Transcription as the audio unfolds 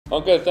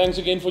Okay, thanks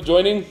again for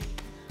joining.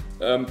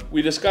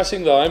 We're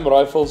discussing the HEYM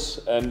rifles,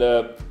 and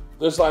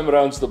this time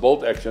around it's the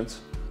bolt actions.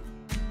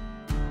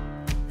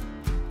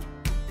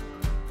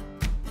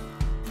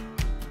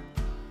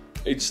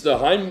 It's the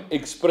HEYM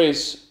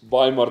Express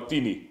by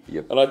Martini.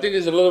 Yep. And I think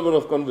there's a little bit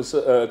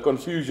of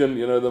confusion,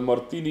 you know, the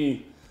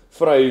Martini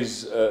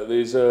phrase,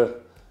 there's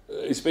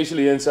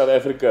especially in South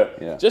Africa.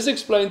 Yeah. Just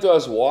explain to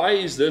us, why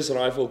is this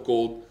rifle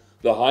called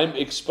the HEYM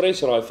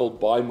Express rifle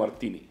by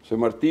Martini? So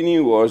Martini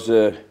was,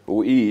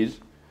 or is,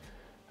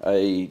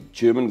 a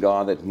German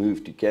guy that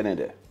moved to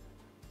Canada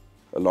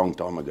a long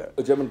time ago.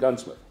 A German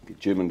gunsmith. A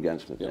German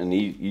gunsmith. Yeah. And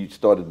he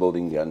started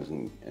building guns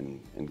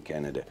in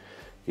Canada.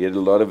 He had a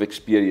lot of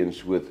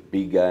experience with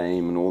big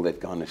game and all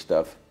that kind of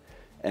stuff.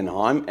 And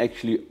HEYM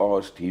actually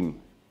asked him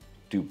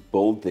to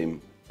build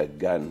them a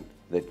gun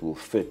that will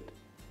fit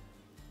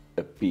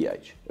a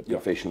PH, a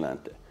professional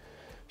hunter.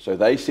 So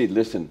they said,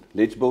 listen,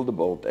 let's build a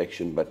bolt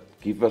action, but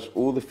give us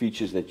all the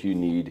features that you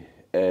need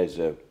as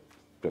a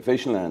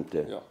professional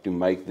hunter to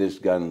make this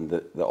gun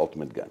the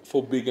ultimate gun.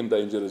 For big and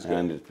dangerous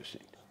guns. 100%.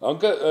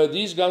 Anke,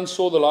 these guns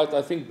saw the light,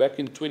 I think, back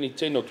in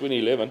 2010 or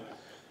 2011.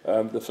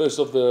 The first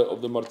of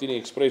the Martini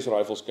Express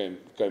rifles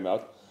came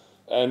out.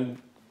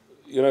 And,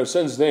 you know,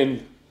 since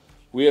then,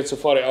 we at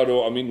Safari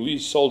Outdoor, I mean, we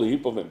sold a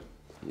heap of them.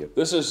 Yep.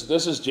 This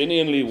is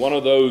genuinely one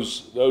of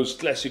those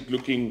classic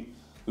looking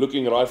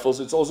rifles.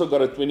 It's also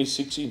got a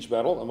 26-inch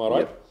barrel, am I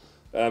right? Yep.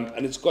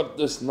 And it's got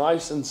this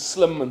nice and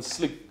slim and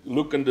slick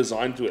look and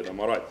design to it,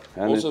 am I right?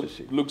 100%. Also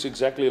looks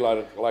exactly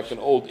like an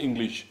old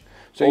English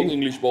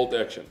bolt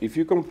action. If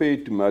you compare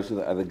it to most of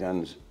the other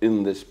guns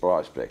in this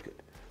price bracket,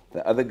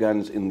 the other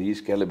guns in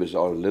these calibers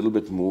are a little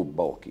bit more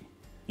bulky.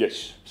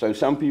 Yes. So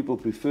some people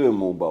prefer a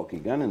more bulky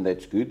gun, and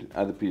that's good.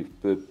 Other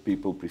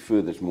people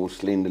prefer this more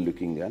slender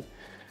looking gun.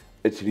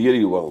 It's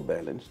really well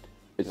balanced.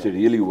 It's a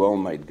really well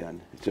made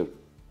gun. It's a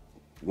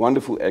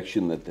wonderful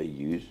action that they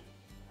use.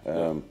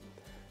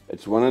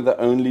 It's one of the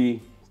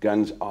only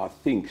guns, I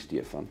think,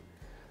 Stefan,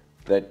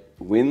 that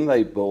when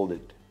they build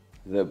it,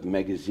 the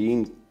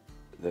magazine,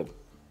 the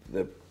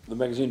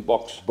magazine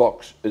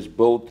box is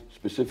built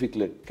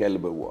specifically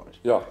caliber wise.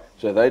 Yeah.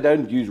 So they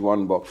don't use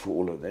one box for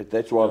all of that.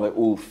 That's why they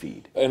all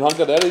feed. And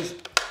Hanka,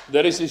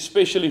 that is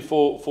especially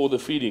for the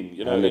feeding.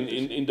 You know,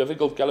 in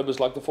difficult calibers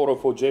like the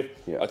 404 Jeff.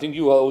 Yeah. I think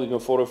you are holding a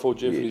 404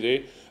 Jeffrey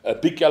there.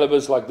 Big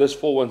calibers like this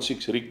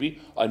 416 Rigby.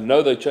 I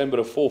know they chamber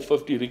a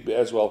 450 Rigby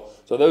as well.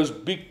 So those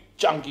big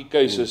chunky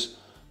cases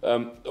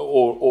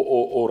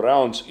or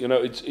rounds, you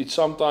know, it's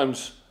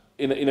sometimes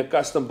in a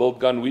custom built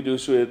gun. We do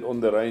so it on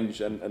the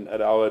range and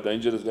at our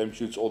dangerous game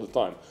shoots all the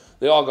time.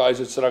 There are guys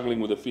that are struggling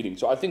with the feeding.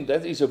 So I think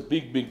that is a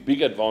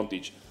big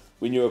advantage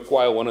when you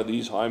acquire one of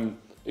these HEYM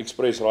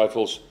Express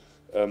rifles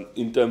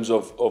in terms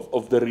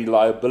of the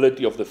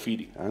reliability of the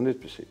feeding.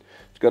 100%.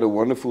 It's got a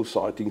wonderful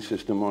sighting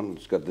system on.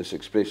 It's got this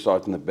express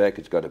sight in the back.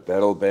 It's got a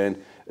barrel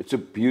band. It's a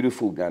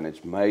beautiful gun.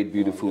 It's made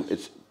beautiful.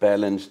 It's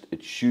balanced.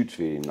 It shoots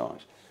very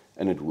nice.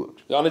 And it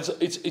works. Yeah, and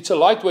it's a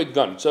lightweight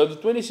gun. So the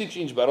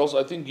 26-inch barrels,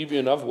 I think, give you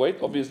enough weight.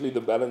 Obviously,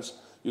 the balance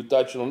you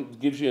touched on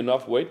gives you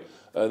enough weight.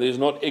 There's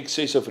not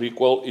excessive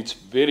recoil. It's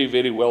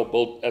very well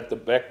built at the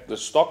back, the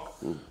stock.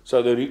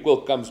 So the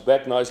recoil comes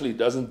back nicely. It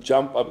doesn't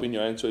jump up in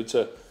your hand. So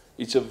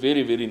it's a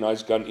very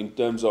nice gun in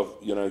terms of,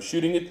 you know,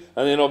 shooting it,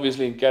 and then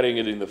obviously in carrying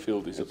it in the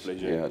field is a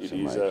pleasure. Yeah,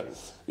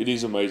 it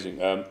is amazing.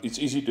 It's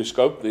easy to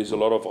scope. There's a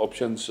lot of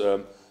options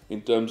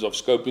in terms of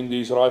scoping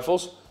these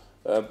rifles.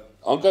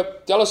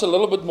 Anke, tell us a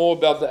little bit more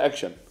about the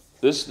action.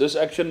 This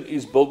action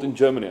is built in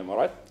Germany, am I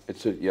right?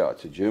 It's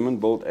a German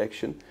built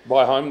action.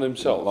 By HEYM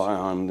themselves. By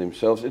HEYM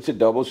themselves. It's a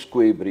double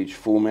square breech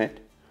format.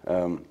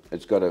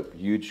 It's got a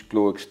huge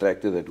claw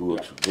extractor that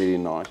works very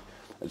nice.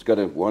 It's got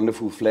a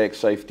wonderful flag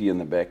safety in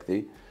the back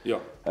there. Yeah,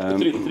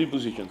 three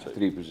position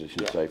safety.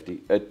 3-position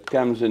safety. It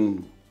comes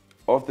in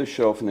off the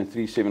shelf in a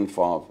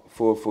 375,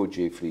 404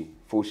 Jeffrey,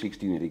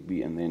 416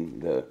 Rigby, and then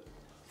the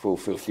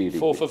 450 Rigby.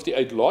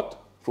 458 lot.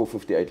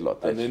 458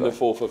 lot. And then the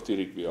 450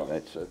 Rigby. Yeah.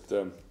 That's it.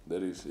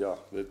 That is,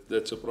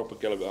 that's a proper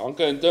caliber.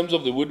 Anke, in terms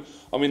of the wood,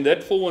 I mean,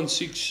 that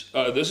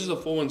 416, this is a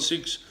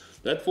 416,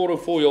 that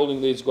 404 you're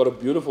holding there, it's got a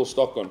beautiful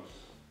stock on.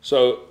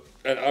 So,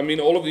 and I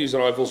mean, all of these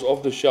rifles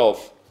off the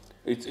shelf,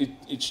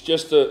 it's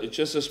just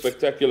a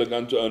spectacular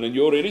gun to own. And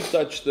you already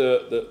touched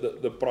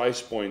the price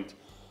point.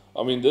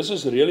 I mean, this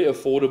is really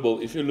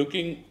affordable. If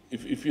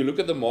you look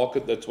at the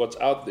market, that's what's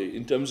out there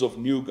in terms of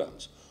new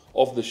guns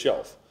off the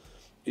shelf.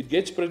 It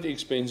gets pretty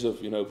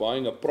expensive, you know,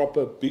 buying a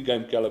proper big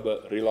game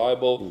caliber,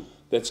 reliable,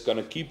 that's going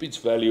to keep its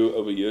value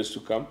over years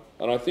to come.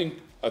 And I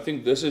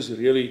think this is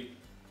really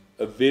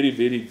a very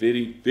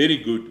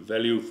good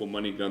value for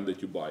money gun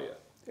that you buy here.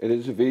 It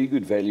is a very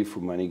good value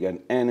for money gun,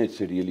 and it's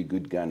a really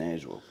good gun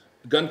as well.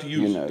 Gun to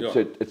use. You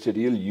know, it's a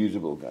real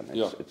usable gun.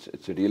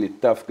 It's a really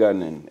tough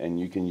gun, and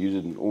you can use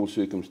it in all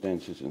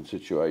circumstances and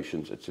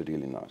situations. It's a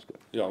really nice gun.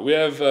 Yeah, we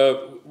have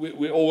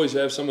we always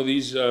have some of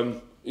these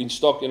in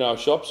stock in our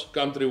shops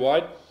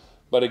countrywide.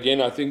 But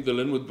again, I think the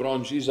Linwood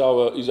branch is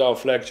our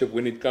flagship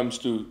when it comes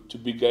to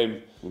big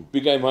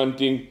game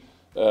hunting.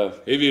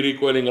 heavy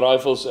recoiling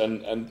rifles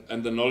and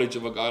the knowledge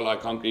of a guy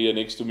like Hanke here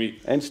next to me.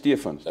 And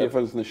Stefan's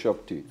in the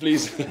shop too.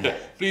 Please,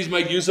 please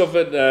make use of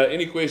it.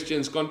 Any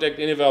questions, contact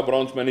any of our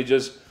branch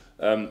managers.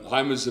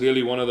 HEYM is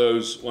really one of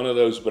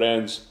those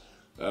brands.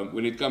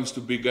 When it comes to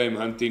big game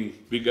hunting,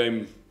 big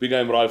game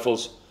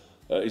rifles,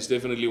 it's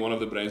definitely one of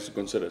the brands to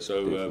consider.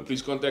 So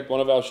please contact one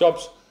of our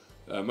shops,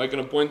 make an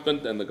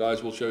appointment, and the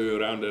guys will show you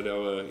around at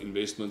our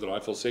investment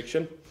rifle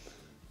section,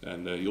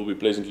 and you'll be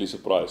pleasantly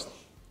surprised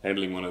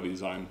handling one of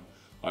these HEYM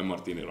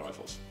Martini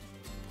rifles.